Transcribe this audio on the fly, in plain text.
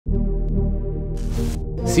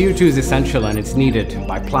CO2 is essential and it's needed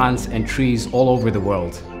by plants and trees all over the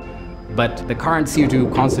world. But the current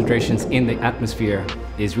CO2 concentrations in the atmosphere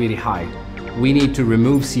is really high. We need to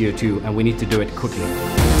remove CO2 and we need to do it quickly.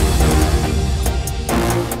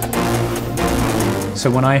 So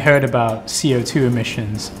when I heard about CO2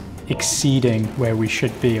 emissions exceeding where we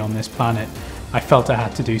should be on this planet, I felt I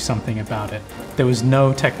had to do something about it. There was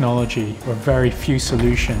no technology or very few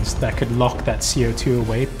solutions that could lock that CO2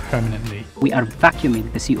 away permanently. We are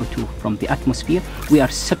vacuuming the CO2 from the atmosphere, we are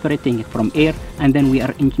separating it from air, and then we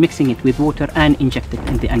are mixing it with water and inject it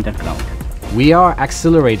in the underground. We are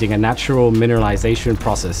accelerating a natural mineralization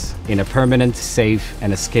process in a permanent, safe,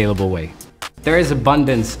 and a scalable way. There is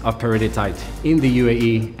abundance of peridotite in the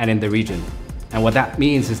UAE and in the region. And what that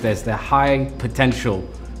means is there's the high potential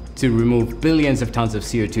to remove billions of tons of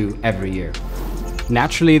CO2 every year.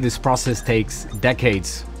 Naturally, this process takes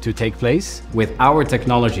decades to take place. With our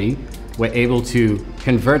technology, we're able to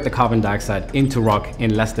convert the carbon dioxide into rock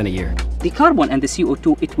in less than a year. The carbon and the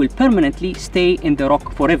CO2, it will permanently stay in the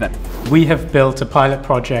rock forever. We have built a pilot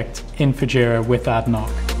project in Fujairah with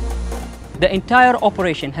ADNOC. The entire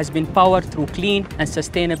operation has been powered through clean and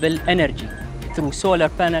sustainable energy, through solar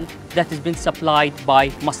panel that has been supplied by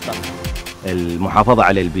Masdar. المحافظة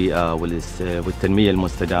على البيئة والتنمية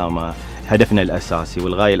المستدامة هدفنا الأساسي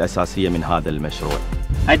والغاية الأساسية من هذا المشروع.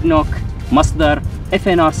 ADNOC, Masdar,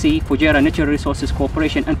 FNRC, Fujairah Natural Resources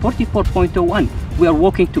Corporation and 44.01, we are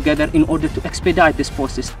working together in order to expedite this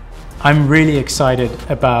process. I'm really excited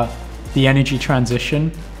about the energy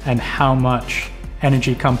transition and how much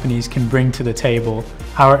energy companies can bring to the table.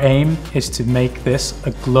 Our aim is to make this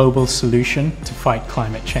a global solution to fight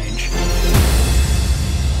climate change.